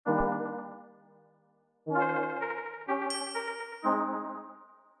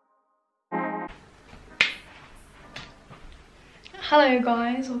Hello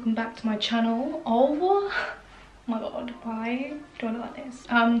guys, welcome back to my channel. Oh my god, why do I look like this?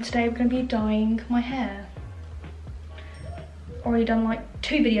 Today we're going to be dyeing my hair. Already done like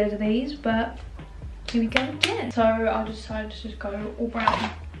 2 videos of these, but here we go again. So I decided to just go all brown.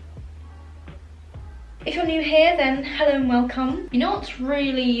 If you're new here, then hello and welcome. You know what's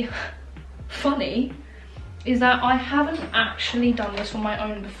really funny is that I haven't actually done this on my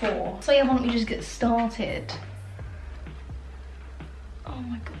own before. So yeah, why don't we just get started? Oh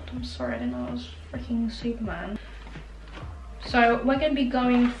my god, I'm sorry, I didn't know I was freaking Superman. So we're going to be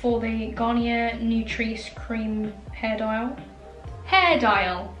going for the Garnier Nutrice Cream Hair Dial. Hair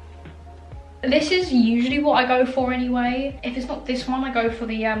Dial! This is usually what I go for anyway. If it's not this one, I go for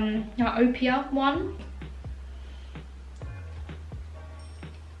the Opia one.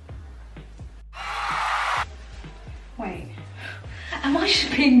 Wait, am I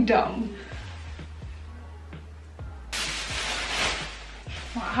just being dumb?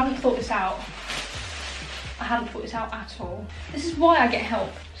 Right, I haven't thought this out. I haven't thought this out at all. This is why I get help.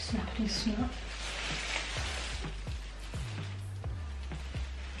 Snappity snap.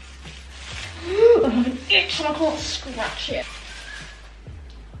 I have an itch and I can't scratch it.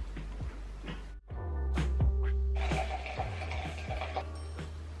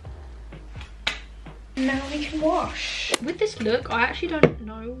 Now we can wash. With this look, I actually don't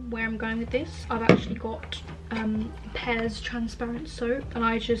know where I'm going with this. I've actually got Pears transparent soap, and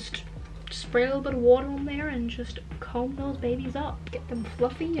I just spray a little bit of water on there and just comb those babies up, get them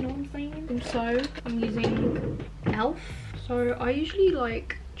fluffy, you know what I'm saying? And so I'm using e.l.f. So I usually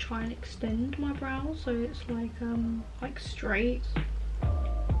like try and extend my brows so it's like straight.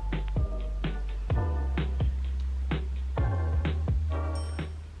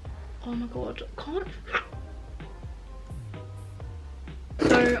 Oh my god, can't.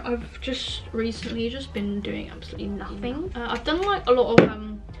 So I've just recently been doing absolutely nothing. I've done like a lot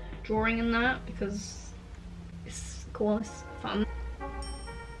of drawing in that because it's cool, it's fun.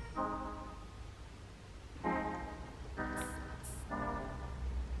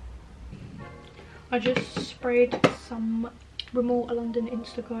 I just sprayed some Rimmel London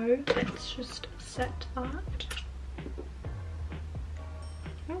Instaglow. Let's just set that.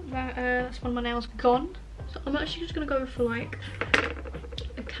 Oh, that's one of my nails gone. So I'm actually just gonna go for like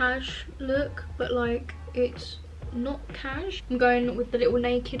a cash look, but like it's not cash. I'm going with the little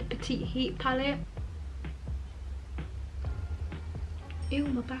Naked Petite Heat palette. Ew,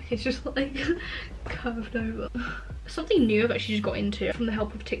 my back is just like curved over. Something new I've actually just got into from the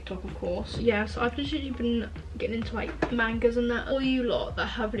help of TikTok, of course. Yeah, so I've literally been getting into like mangas and that. All you lot that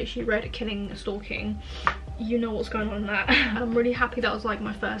have literally read Killing Stalking, you know what's going on in that. I'm really happy that was like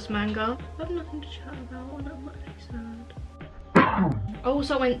my first manga. I have nothing to chat about and I'm actually sad. I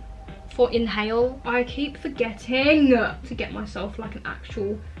also went for Inhale. I keep forgetting to get myself like an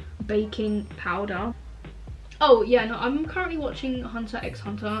actual baking powder. Oh yeah, no, I'm currently watching Hunter x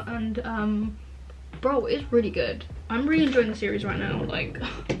Hunter and bro, it's really good. I'm really enjoying the series right now. Like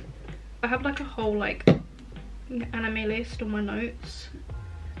I have like a whole like anime list on my notes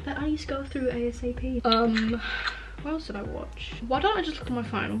that I used to go through ASAP. What else did I watch? Why don't I just look at my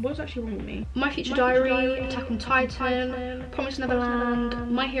phone? What's actually wrong with me? My Future Diary, Attack on Titan, Promised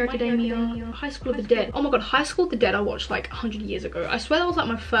Neverland, My Hero Academia, High School of the Dead. Oh my god, High School of the Dead I watched like 100 years ago. I swear that was like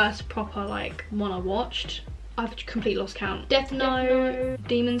my first proper like one I watched. I've completely lost count. Death Note,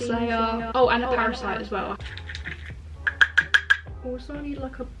 Demon Slayer. Oh, and a Parasite as well. Also I need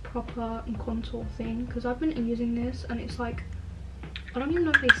like a proper contour thing because I've been using this and it's like, I don't even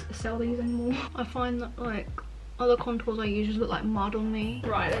know if they sell these anymore. I find that like other contours I use just look like mud on me.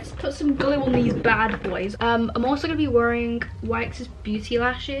 Right, let's put some glue on these bad boys. I'm also going to be wearing YX's Beauty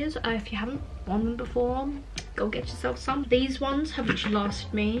Lashes. If you haven't worn them before, go get yourself some. These ones have literally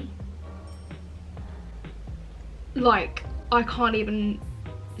lasted me, like, I can't even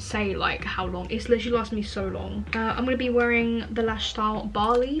say like how long. It's literally lasted me so long. I'm going to be wearing the Lash Style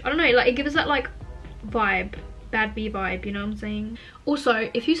Barley. I don't know, like it gives that like vibe, bad bee vibe, you know what I'm saying?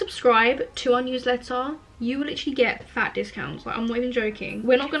 Also, if you subscribe to our newsletter, you will literally get fat discounts. Like, I'm not even joking.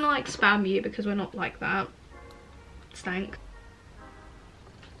 We're not gonna like spam you because we're not like that. Stank.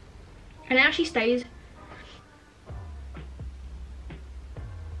 And it actually stays.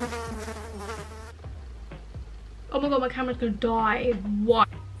 Oh my god, my camera's gonna die. What?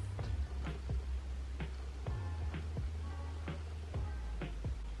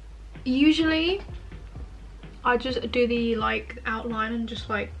 Usually I just do the like outline and just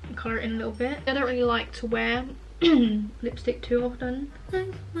like colour it in a little bit. I don't really like to wear lipstick too often.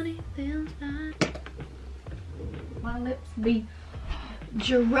 My lips be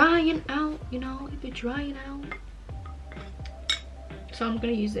drying out, you know, if you're drying out. So I'm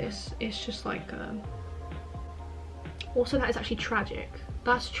gonna use this. It's just like also that is actually tragic.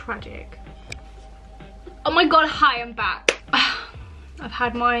 That's tragic. Oh my god, hi, I'm back. I've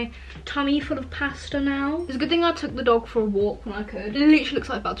had my tummy full of pasta now. It's a good thing I took the dog for a walk when I could. It literally looks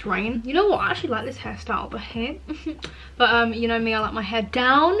like it's about to rain. You know what, I actually like this hairstyle, but hair. But you know me, I like my hair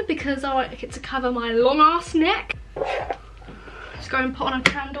down because I like it to cover my long ass neck. Let's go and put on a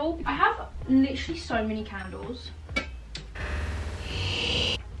candle. I have literally so many candles.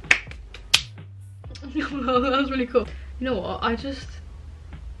 That was really cool. You know what, I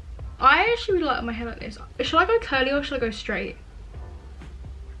actually really like my hair like this. Should I go curly or should I go straight?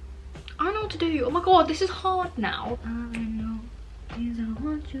 I don't know what to do. Oh my god, this is hard now. I know, 'cause I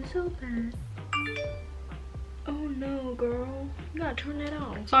want you so bad. Oh no, girl. You gotta turn that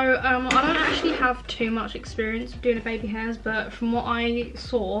on. So, I don't actually have too much experience doing a baby hairs, but from what I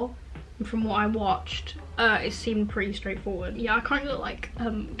saw and from what I watched, it seemed pretty straightforward. Yeah, I kind of look like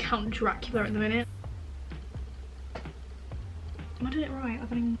Count Dracula at the minute. Am I doing it right? I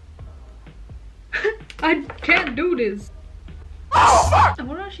don't even... I can't do this. And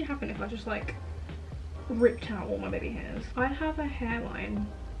what would actually happen if I just like ripped out all my baby hairs? I'd have a hairline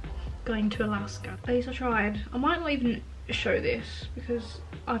going to Alaska. At least I tried. I might not even show this because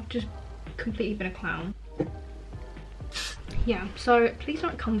I've just completely been a clown. Yeah, so please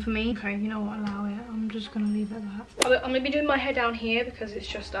don't come for me. Okay, you know what, allow it. I'm just gonna leave it at that. I'm gonna be doing my hair down here because it's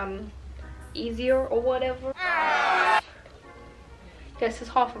just easier or whatever. This is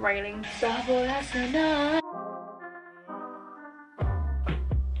half a railing. That's enough.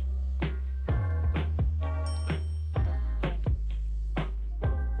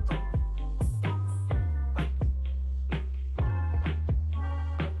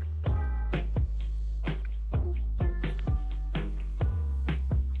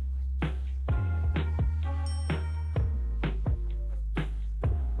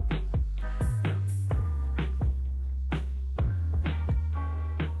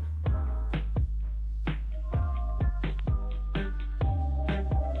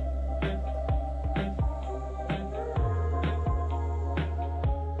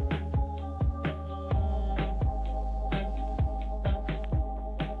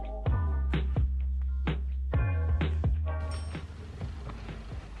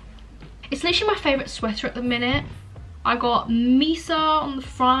 It's literally my favourite sweater at the minute. I got Misa on the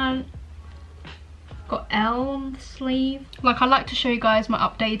front, got e.l.f. on the sleeve. Like, I like to show you guys my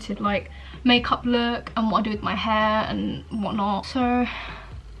updated like makeup look and what I do with my hair and whatnot. So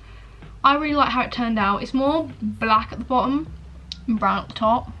I really like how it turned out. It's more black at the bottom and brown at the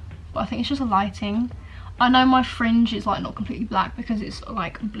top, but I think it's just a lighting. I know my fringe is like not completely black because it's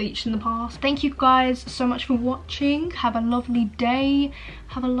like bleached in the past. Thank you guys so much for watching. Have a lovely day,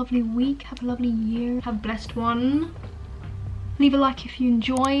 have a lovely week, have a lovely year, have a blessed one. Leave a like if you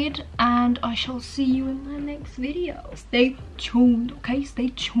enjoyed, and I shall see you in my next video. Stay tuned, okay? Stay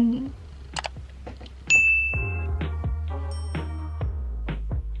tuned.